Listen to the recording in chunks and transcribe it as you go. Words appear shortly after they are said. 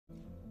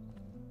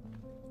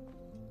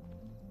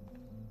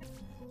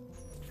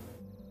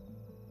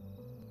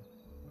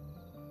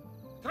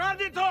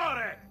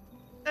Traditore!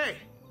 Hey,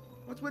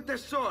 what's with the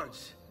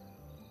swords?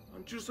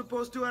 Aren't you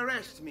supposed to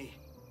arrest me?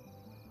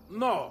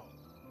 No.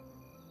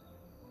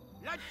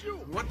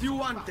 What do you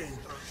want then?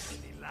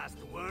 Any last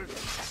words?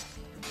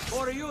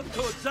 For you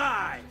to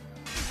die!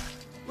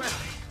 Well,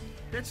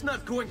 that's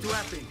not going to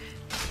happen.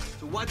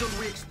 So why don't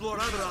we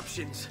explore other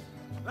options?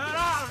 There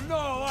are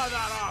no other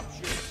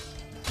options!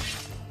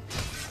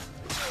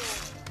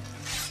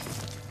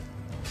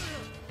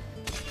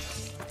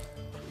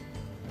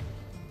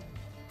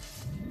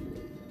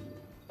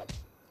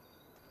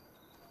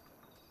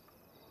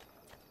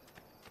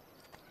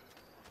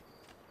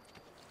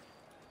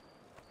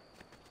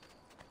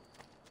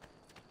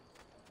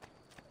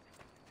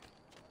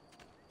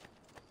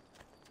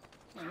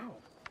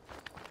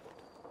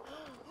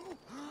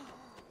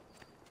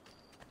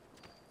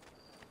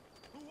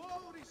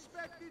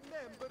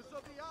 Members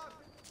of the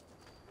army.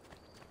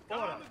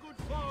 All the good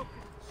folk,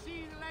 see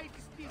the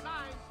latest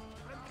designs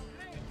from the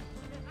great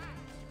to the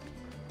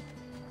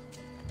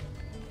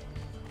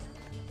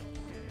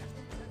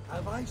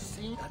Have I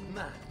seen that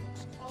man?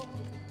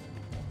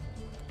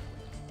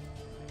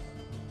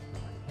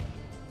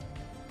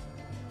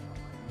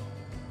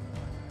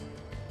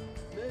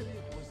 Maybe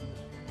it was me.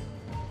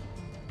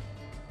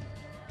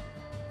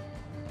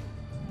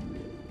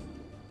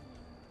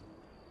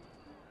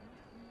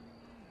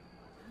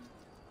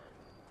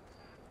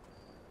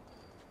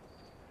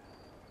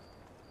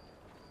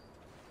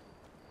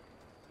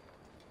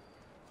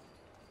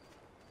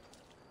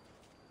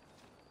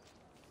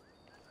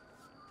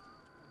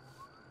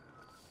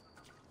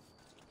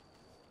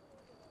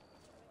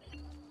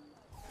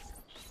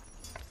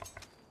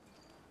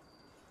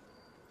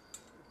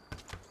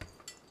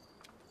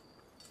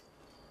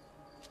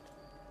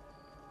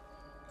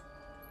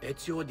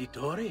 Ezio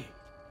Auditore?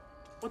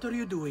 What are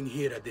you doing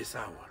here at this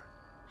hour?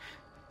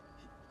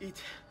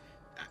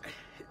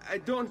 I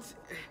don't...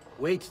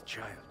 Wait,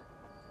 child.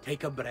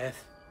 Take a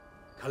breath.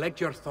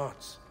 Collect your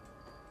thoughts.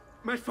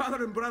 My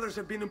father and brothers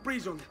have been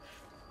imprisoned.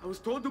 I was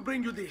told to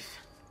bring you this.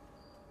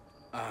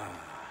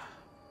 Ah.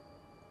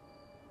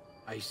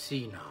 I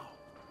see now.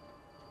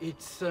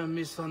 It's a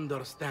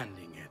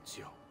misunderstanding,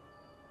 Ezio.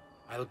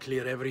 I'll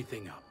clear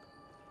everything up.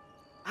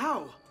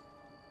 How?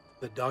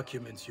 The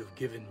documents you've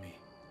given me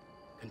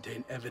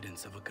contain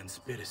evidence of a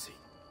conspiracy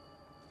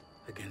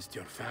against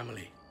your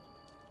family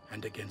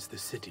and against the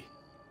city.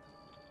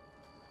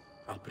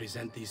 I'll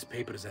present these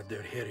papers at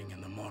their hearing in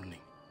the morning,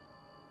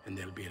 and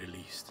they'll be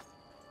released.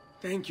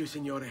 Thank you,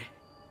 Signore.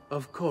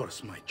 Of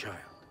course, my child.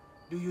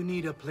 Do you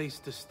need a place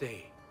to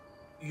stay?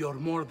 You're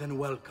more than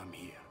welcome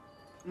here.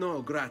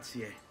 No,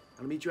 grazie.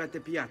 I'll meet you at the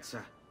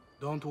piazza.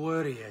 Don't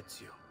worry,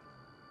 Ezio.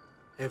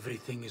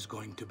 Everything is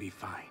going to be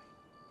fine.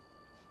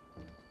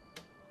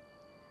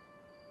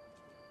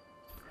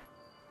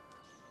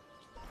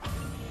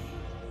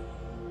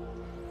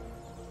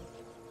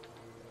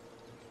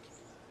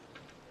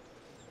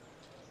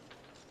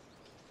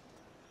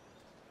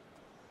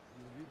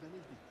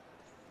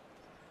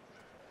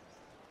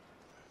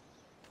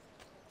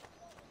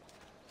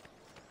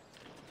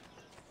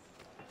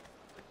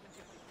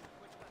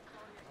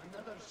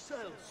 Another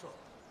Celso.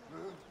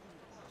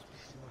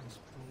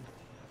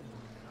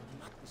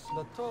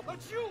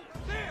 But you!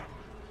 There!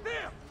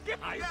 There! Get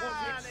I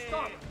want it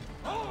stopped!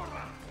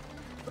 Ora!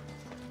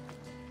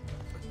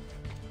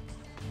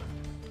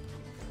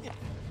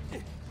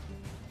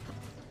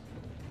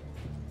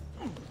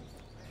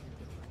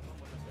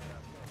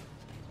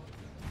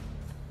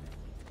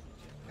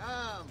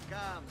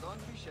 Come,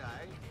 don't be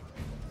shy.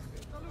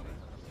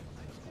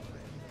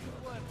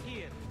 Work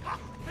here.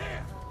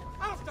 There!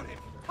 After him!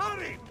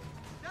 Hurry!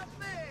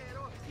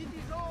 Davvero? It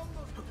is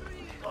almost 3.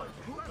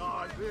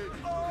 Dai, vedi!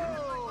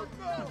 Oh,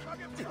 no!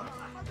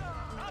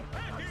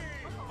 Appetti!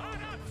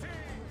 Ragazzi!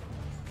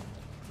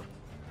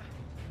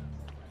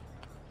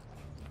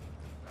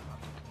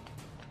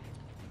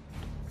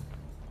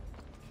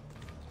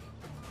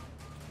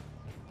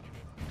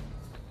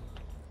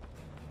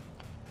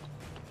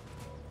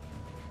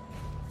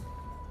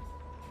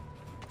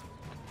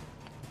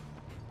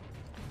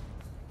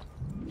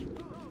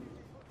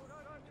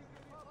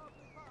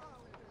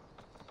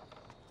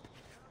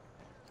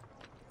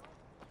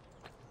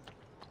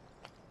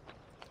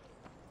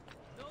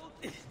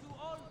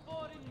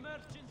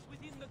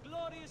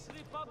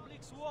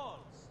 Republic's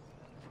walls.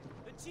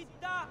 The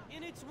città,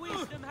 in its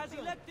wisdom, has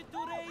elected to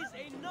raise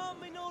a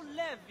nominal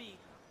levy.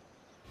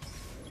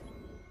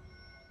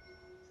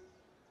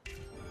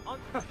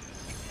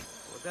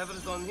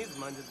 Whatever's on his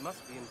mind, it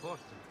must be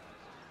important.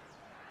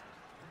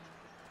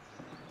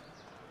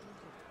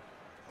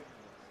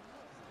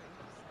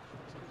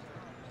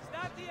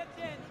 State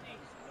attenti.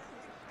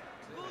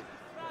 Good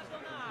Fra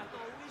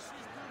Donato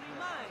wishes to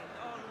remind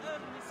all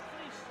earnest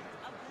Christians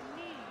of the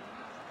need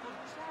for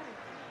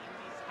charity in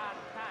these hard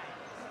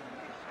times.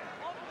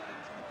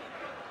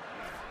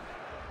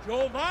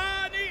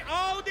 Giovanni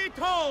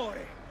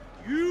Auditore,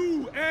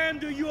 you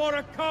and your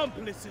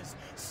accomplices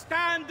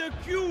stand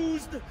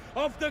accused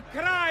of the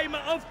crime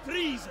of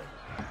treason.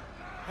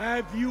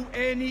 Have you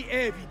any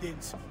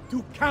evidence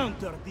to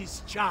counter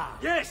this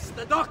charge? Yes,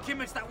 the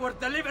documents that were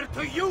delivered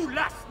to you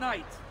last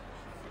night!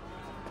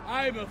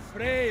 I'm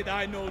afraid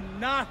I know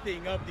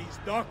nothing of these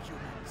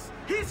documents.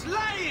 He's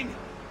lying!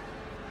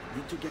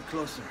 Need to get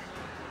closer.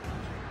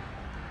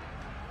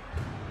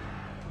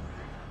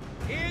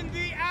 In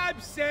the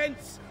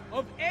absence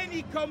of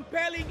any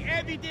compelling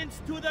evidence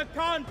to the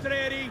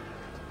contrary,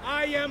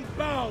 I am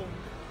bound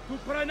to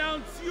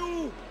pronounce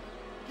you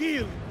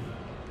guilty.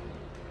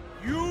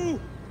 You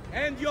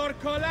and your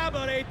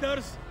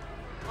collaborators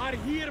are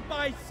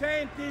hereby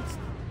sentenced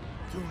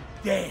to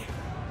death.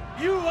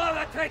 You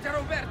are the traitor,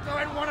 Roberto,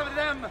 and one of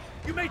them!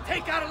 You may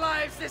take our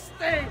lives this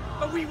day,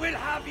 but we will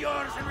have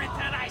yours in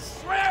return, I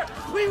swear!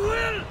 We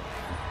will!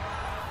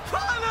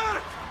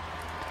 Father!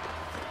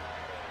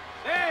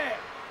 Hey!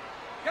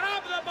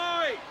 Grab the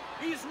boy!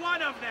 He's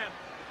one of them!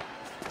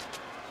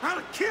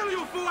 I'll kill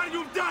you for what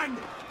you've done!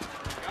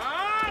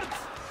 Guards!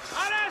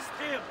 Arrest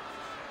him!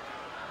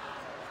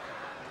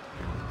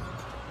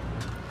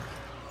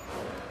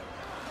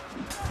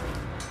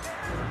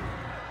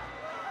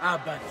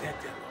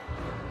 Abatetelo.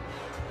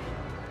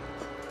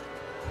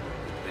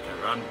 Better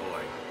run,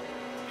 boy.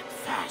 And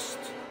fast.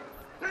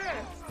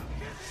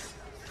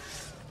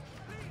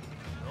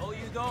 No, you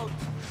don't.